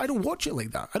 But I don't watch it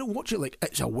like that. I don't watch it like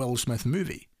it's a Will Smith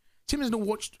movie. Same as I don't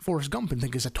watch Forrest Gump and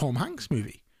think it's a Tom Hanks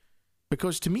movie.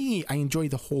 Because to me, I enjoy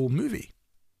the whole movie.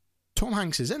 Tom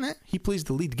Hanks is in it. He plays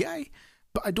the lead guy.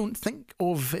 But I don't think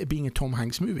of it being a Tom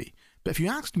Hanks movie. But if you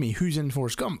asked me who's in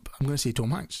Forrest Gump, I'm going to say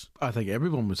Tom Hanks. I think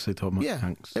everyone would say Tom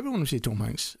Hanks. Everyone would say Tom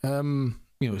Hanks.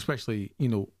 Especially,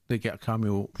 they get a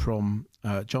cameo from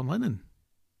John Lennon.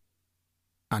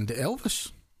 And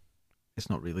Elvis. It's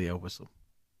not really Elvis, though.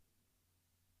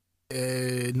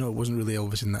 No, it wasn't really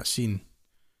Elvis in that scene.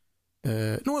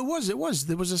 No, it was.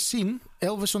 There was a scene,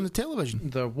 Elvis on the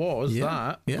television. There was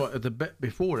that, but the bit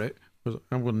before it was,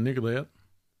 I'm going to niggle it.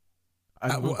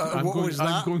 I'm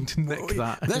going to nick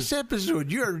that. This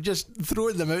episode, you're just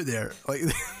throwing them out there. Like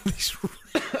these,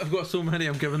 I've got so many,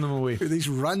 I'm giving them away. These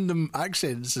random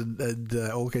accents and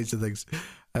all kinds of things.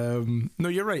 No,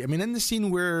 you're right. I mean, in the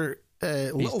scene where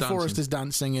Little Forrest is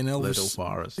dancing and Elvis. Little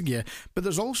Forrest. Yeah, but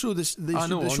there's also they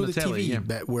show the telly, TV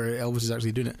bit where Elvis is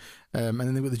actually doing it. And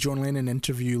then they've got the John Lennon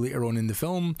interview later on in the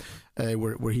film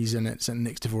where he's in it, sitting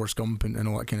next to Forrest Gump and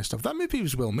all that kind of stuff. That movie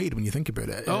was well made when you think about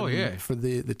it. For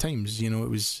the times, it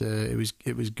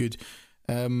was good.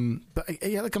 But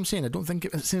yeah, like I'm saying, I don't think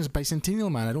it as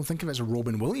Bicentennial Man. I don't think of it as a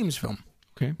Robin Williams film.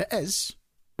 Okay, it is,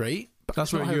 right? But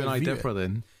that's where you and I differ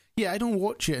then. Yeah, I don't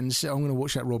watch it and say I'm going to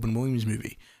watch that Robin Williams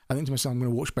movie. I think to myself, I'm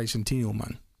going to watch Bicentennial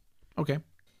Man. Okay.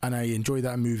 And I enjoy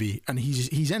that movie. And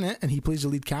he's in it and he plays the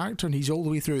lead character and he's all the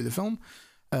way through the film.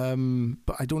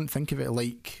 But I don't think of it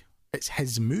like it's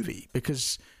his movie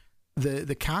because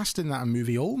the cast in that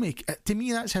movie all make... To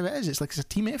me, that's how it is. It's like it's a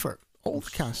team effort. All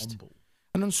the cast.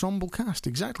 An ensemble cast,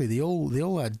 exactly. They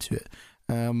all add to it.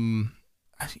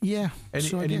 Yeah.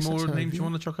 Any more names you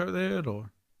want to chuck out there? Or?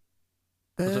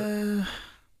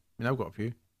 I've got a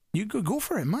few. You go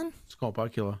for it, man. Scott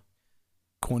Bakula.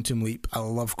 Quantum Leap. I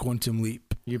love Quantum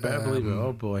Leap. You better believe it.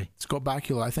 Oh boy. Scott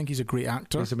Bakula. I think he's a great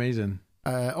actor. He's amazing.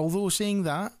 Although saying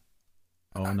that,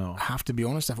 no. I have to be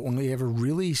honest, I've only ever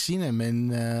really seen him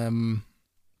in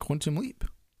Quantum Leap.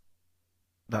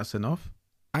 That's enough.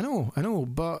 I know,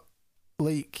 but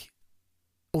like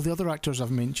all the other actors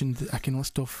I've mentioned, I can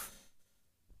list off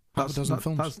half a dozen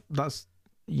films. That's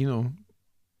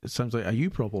it sounds like a you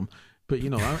problem. But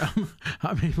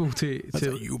I'm able to. That's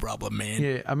a you problem, man.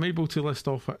 Yeah, I'm able to list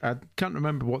off. I can't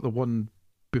remember what the one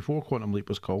before Quantum Leap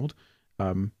was called.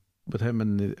 With him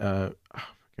and the I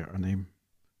forget her name,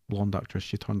 blonde actress.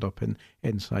 She turned up in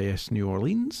NCIS New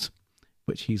Orleans,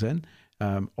 which he's in.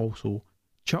 Also,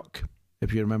 Chuck.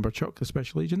 If you remember Chuck, the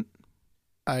special agent.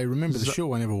 I remember the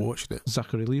show. I never watched it.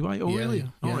 Zachary Levi. Oh, really? Yeah,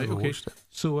 all right. Okay.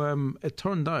 So it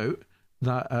turned out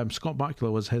that Scott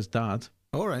Bakula was his dad.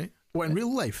 All right. What, in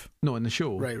real life? No, in the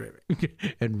show. Right.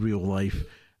 In real life.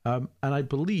 And I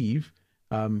believe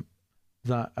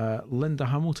that Linda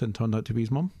Hamilton turned out to be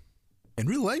his mum. In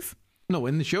real life? No,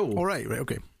 in the show. All right,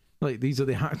 okay. Like, these are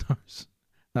the actors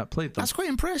that played them. That's quite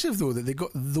impressive, though, that they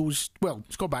got those... Well,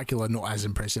 Scott Bakula not as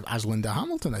impressive as Linda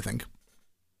Hamilton, I think.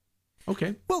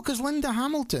 Okay. Well, because Linda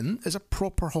Hamilton is a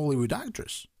proper Hollywood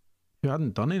actress. Who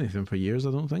hadn't done anything for years,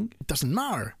 I don't think. It doesn't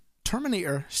matter.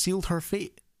 Terminator sealed her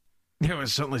fate. Yeah, it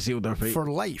certainly sealed her fate. For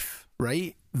life,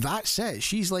 right? That's it.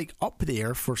 She's like up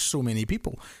there for so many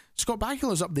people. Scott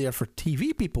Bakula's up there for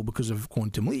TV people because of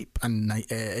Quantum Leap and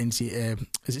is it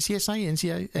CSI?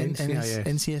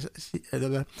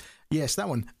 NCIS? Yes, that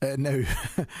one. Now,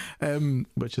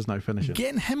 which is now finishing.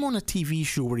 Getting him on a TV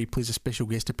show where he plays a special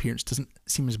guest appearance doesn't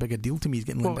seem as big a deal to me as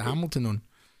getting Linda Hamilton on.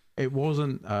 It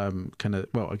wasn't I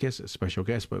guess it's a special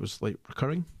guest, but it was like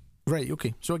recurring. Right,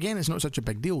 okay. So again, it's not such a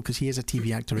big deal because he is a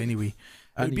TV actor anyway.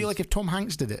 It would be like if Tom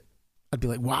Hanks did it. I'd be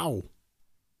like, wow.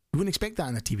 You wouldn't expect that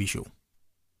in a TV show.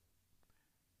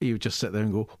 You would just sit there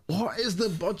and go, what is the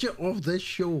budget of this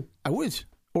show? I would.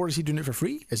 Or is he doing it for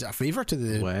free? Is it a favour to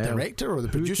the director or the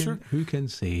producer? Who can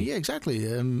say? Yeah, exactly.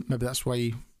 Maybe that's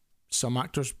why some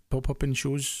actors pop up in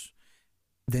shows.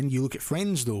 Then you look at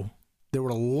Friends, though. There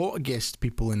were a lot of guest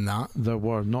people in that. There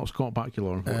were, not Scott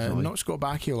Bakula, unfortunately. Not Scott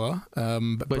Bakula,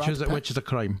 but which is a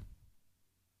crime.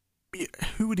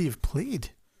 Who would he have played?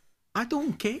 I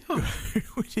don't care. Who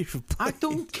would he have played? I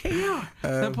don't care.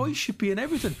 That voice should be in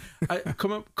everything.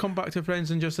 Come back to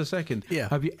Friends in just a second. Yeah.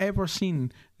 Have you ever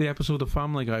seen the episode of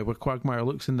Family Guy where Quagmire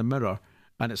looks in the mirror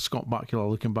and it's Scott Bakula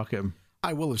looking back at him?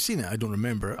 I will have seen it. I don't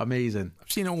remember it. Amazing. I've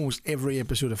seen almost every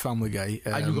episode of Family Guy.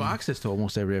 And you've got access to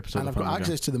almost every episode and of I've Family got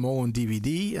access to them all on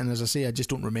DVD. And as I say, I just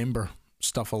don't remember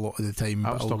stuff a lot of the time. Guy.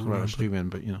 I was but talking I'll about remember. streaming,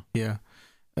 but you know. Yeah.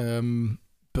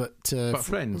 But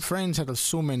Friends had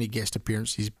so many guest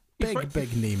appearances.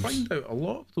 Big names. Find out a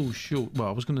lot of those shows. Well,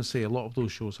 I was going to say a lot of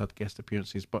those shows had guest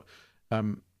appearances, but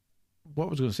what I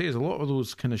was going to say is a lot of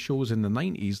those kind of shows in the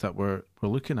 90s that we're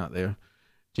looking at there.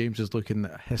 James is looking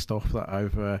hissed off that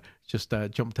I've just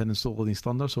jumped in and stolen his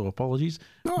thunder, so apologies.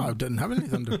 No, I didn't have any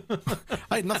thunder.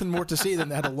 I had nothing more to say than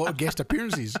they had a lot of guest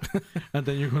appearances. And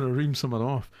then you're going to ream someone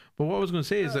off. But what I was going to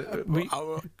say is that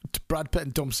Brad Pitt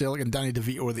and Tom Selleck and Danny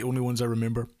DeVito are the only ones I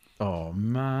remember. Oh,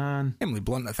 man. Emily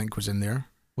Blunt, I think, was in there.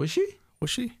 Was she? Was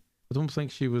she? I don't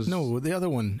think she was. No, the other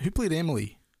one. Who played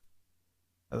Emily?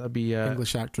 That'd be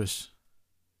English actress.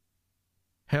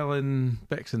 Helen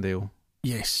Baxendale.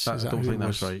 Yes. I don't think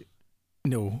that's right.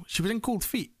 No, she was in Cold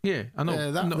Feet. Yeah, I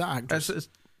know. That actress.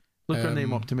 Look her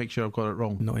name up to make sure I've got it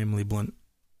wrong. Not Emily Blunt.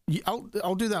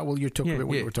 I'll do that while you're talking about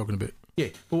what you were talking about. Yeah,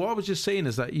 but what I was just saying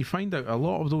is that you find out a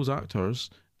lot of those actors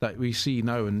that we see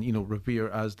now and revere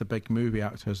as the big movie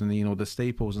actors and the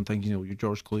staples and things. Your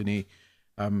George Clooney,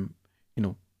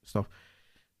 stuff.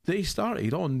 They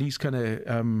started on these kind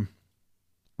of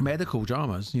medical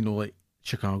dramas, like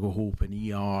Chicago Hope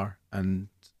and ER and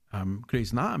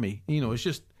Grey's Anatomy. It's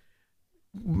just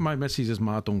my missus is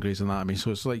mad on Grey's Anatomy,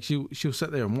 so it's like she'll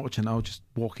sit there and watch, and I'll just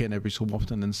walk in every so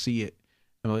often and see it.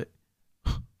 And I'm like,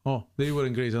 oh, they were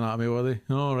in Grey's Anatomy, were they?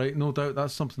 All right, no doubt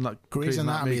that's something that Grey's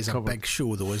Anatomy is covered. a big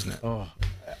show, though, isn't it? Oh,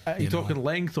 are you talking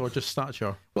length or just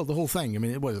stature? Well, the whole thing. I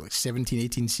mean, it was like 17,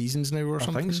 18 seasons now or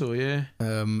something. I think so, yeah.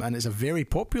 And it's a very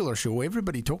popular show.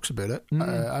 Everybody talks about it.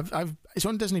 It's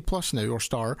on Disney Plus now or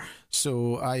Star,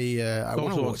 so I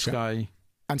want to watch Sky. it.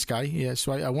 And Sky, yeah.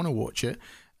 So I want to watch it,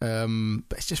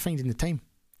 but it's just finding the time.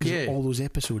 Yeah, all those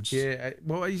episodes. Yeah,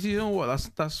 well, you know what?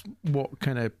 That's what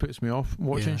kind of puts me off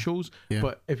watching shows. Yeah.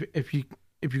 But if you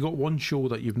got one show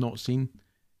that you've not seen,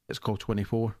 it's called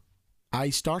 24. I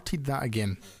started that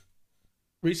again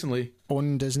recently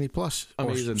on Disney Plus.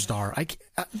 Amazing. Or Star.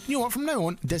 You know what? From now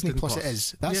on, Disney Plus it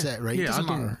is. That's it, right? Yeah, Doesn't I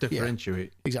don't matter.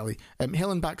 differentiate. Yeah, exactly.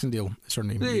 Helen Baxendale is her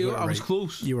name. Yeah, I was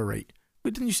close. You were right.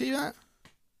 Wait, didn't you say that?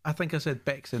 I think I said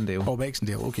Baxendale. Oh,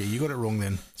 Baxendale. Okay, you got it wrong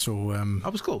then. So I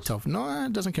was close. Tough. No,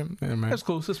 it doesn't count. It's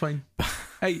close. It's fine.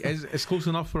 Hey, it's close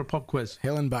enough for a pub quiz.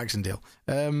 Helen Baxendale.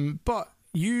 But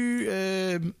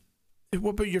you,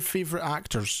 what about your favourite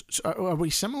actors? Are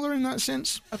we similar in that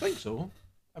sense? I think so.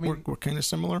 I mean, we're kind of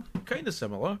similar. Kind of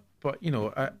similar, but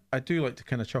I do like to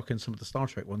kind of chuck in some of the Star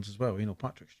Trek ones as well.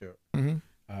 Patrick Stewart,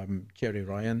 Jerry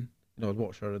Ryan. I'd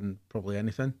watch her in probably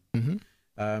anything.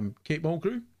 Kate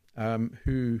Mulgrew.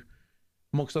 Who,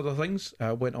 amongst other things,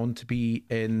 went on to be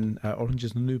in Orange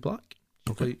is the New Black.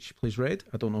 She plays Red.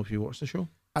 I don't know if you watched the show.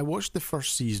 I watched the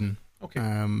first season. Okay.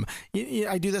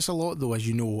 I do this a lot, though, as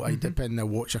you know. I dip in, I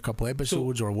watch a couple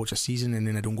episodes or watch a season, and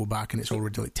then I don't go back, and it's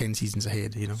already like 10 seasons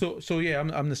ahead. So yeah,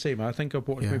 I'm the same. I think I've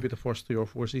watched maybe the first 3 or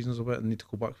 4 seasons of it, and need to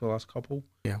go back for the last couple.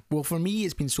 Yeah. Well, for me,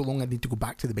 it's been so long. I need to go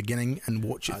back to the beginning and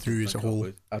watch it through as a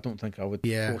whole. I don't think I would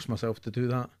force myself to do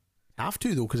that. I have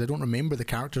to, though, because I don't remember the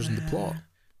characters and the plot.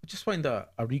 I just find a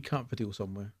recap video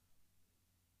somewhere.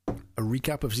 A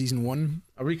recap of season 1.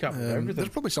 A recap of everything. There's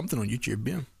probably something on YouTube.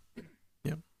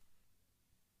 Yeah.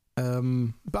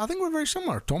 But I think we're very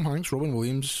similar. Tom Hanks, Robin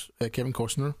Williams, Kevin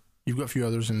Costner. You've got a few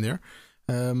others in there.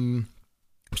 I'm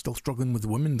still struggling with the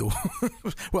women, though.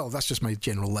 Well, that's just my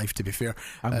general life, to be fair.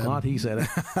 I'm glad he said it.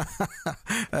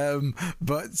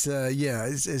 But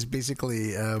it's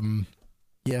basically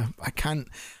I can't.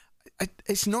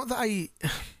 It's not that I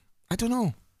don't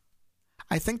know.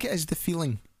 I think it is the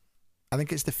feeling.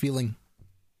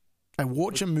 I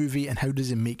watch a movie and how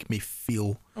does it make me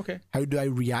feel? Okay. How do I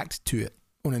react to it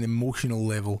on an emotional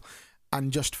level?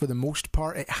 And just for the most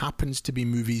part, it happens to be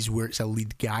movies where it's a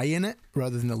lead guy in it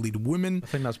rather than a lead woman. I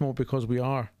think that's more because we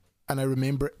are. And I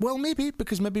remember, well, maybe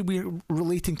because maybe we're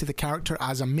relating to the character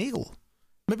as a male.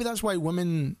 Maybe that's why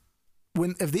women,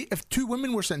 if 2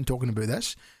 women were sitting talking about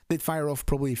this, they'd fire off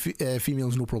probably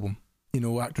females, no problem.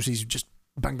 Actresses just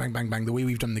bang, bang, bang, bang, the way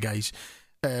we've done the guys.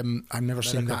 I've never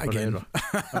seen that again.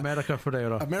 America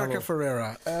Ferrera.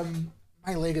 Ferrera.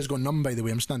 My leg has gone numb, by the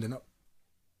way. I'm standing up.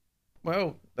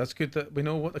 Well, that's good that we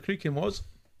know what the creaking was.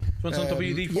 On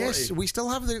WD-40. Yes, we still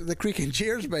have the creaking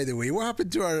chairs, by the way. What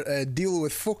happened to our deal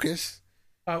with Focus?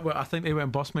 Well, I think they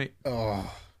went bust, mate. Oh,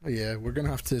 Yeah, we're going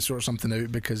to have to sort something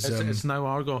out because... It's now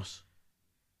Argos.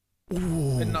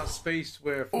 In that space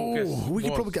where Focus we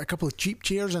could was. probably get a couple of cheap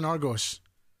chairs in Argos.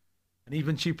 And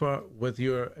even cheaper with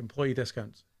your employee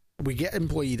discounts. We get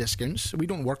employee discounts. We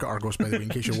don't work at Argos, by the way, in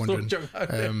case you're wondering.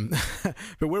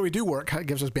 But where we do work, it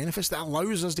gives us benefits that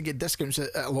allows us to get discounts at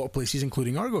a lot of places,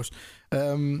 including Argos.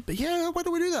 But yeah, why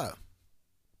don't we do that?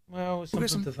 Well, it's We'll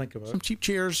something get to think about. Some cheap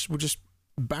chairs, we'll just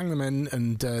bang them in,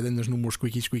 and then there's no more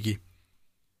squeaky.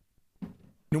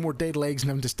 No more dead legs and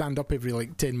having to stand up every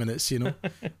like 10 minutes, you know.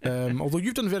 Although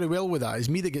you've done very well with that. It's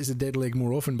me that gets the dead leg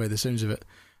more often by the sounds of it.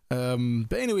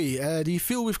 But anyway, do you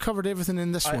feel we've covered everything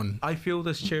in this one? I feel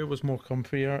this chair was more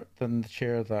comfier than the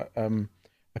chair that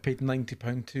I paid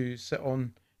 £90 to sit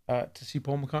on to see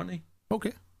Paul McCartney.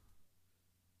 Okay.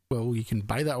 Well, you can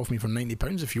buy that off me for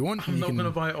 £90 if you want. I'm not going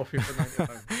to buy it off you for £90.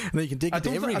 And then you can take it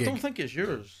to every I gig. don't think it's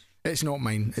yours. It's not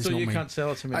mine. It's so not you mine. can't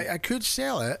sell it to me. I could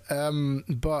sell it,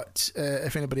 but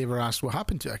if anybody ever asked what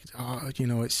happened to it, I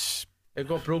could, it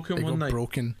got broken one night.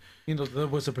 Broken. There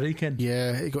was a break-in.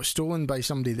 Yeah, it got stolen by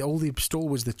somebody. All they stole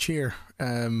was the chair.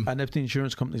 And if the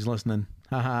insurance company's listening,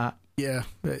 haha. Yeah,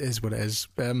 it is what it is.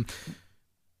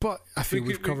 But I think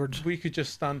we've covered. We could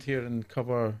just stand here and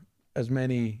cover as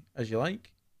many as you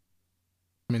like.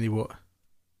 Many what?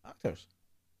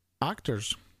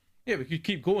 Actors. Yeah, we could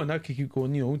keep going. I could keep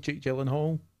going. Jake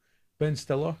Gyllenhaal, Ben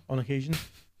Stiller on occasion.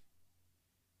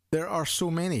 There are so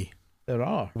many. There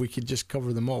are. We could just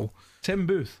cover them all. Tim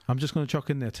Booth. I'm just going to chuck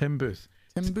in there. Tim Booth.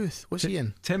 Tim Booth. What's he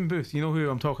in? Tim Booth. You know who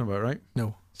I'm talking about, right?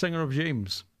 No. Singer of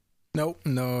James. No,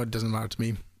 it doesn't matter to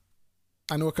me.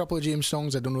 I know a couple of James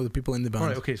songs. I don't know the people in the band. All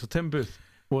right, okay, so Tim Booth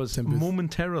was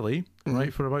momentarily,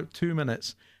 right, for about 2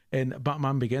 minutes in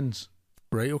Batman Begins.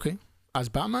 Right, okay. As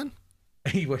Batman?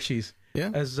 He wishes.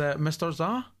 Yeah. As Mr.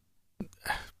 Zah?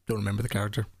 Don't remember the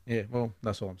character. Yeah, well,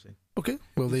 that's all I'm saying. Okay,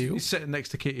 well, there you go. He's sitting next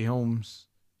to Katie Holmes.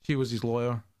 She was his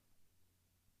lawyer.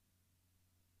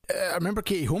 I remember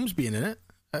Katie Holmes being in it.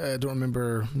 I don't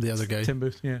remember the other guy. Tim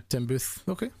Booth, yeah. Tim Booth.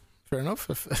 Okay, fair enough.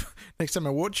 Next time I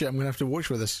watch it, I'm going to have to watch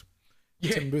with this.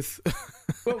 Yeah. Tim Booth.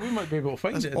 Well, we might be able to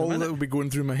find That's it. all that will be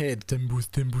going through my head. Tim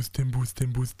Booth, Tim Booth, Tim Booth,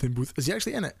 Tim Booth, Tim Booth. Is he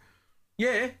actually in it?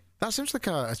 Yeah. That sounds like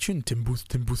a tune. Tim Booth,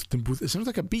 Tim Booth, Tim Booth. It sounds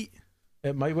like a beat.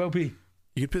 It might well be.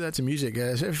 You could put that to music.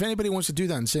 So if anybody wants to do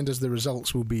that and send us the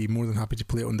results, we'll be more than happy to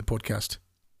play it on the podcast.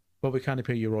 Well, we can't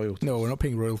pay you royalties. No, we're not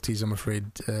paying royalties, I'm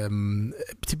afraid.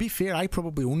 To be fair, I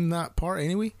probably own that part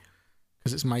anyway,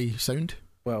 because it's my sound.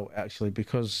 Well, actually,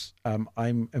 because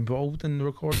I'm involved in the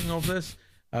recording of this,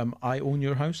 I own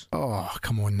your house. Oh,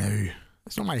 come on now.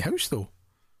 It's not my house, though.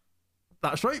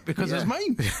 That's right, because it's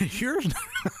mine. Yours?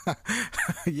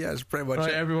 Yeah, it's pretty much right,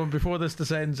 it. everyone, before this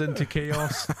descends into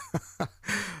chaos.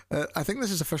 I think this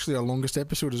is officially our longest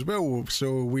episode as well,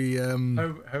 so we... How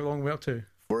long are we up to?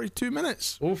 42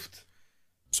 minutes. Oofed.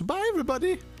 So bye,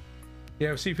 everybody. Yeah,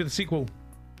 we'll see you for the sequel.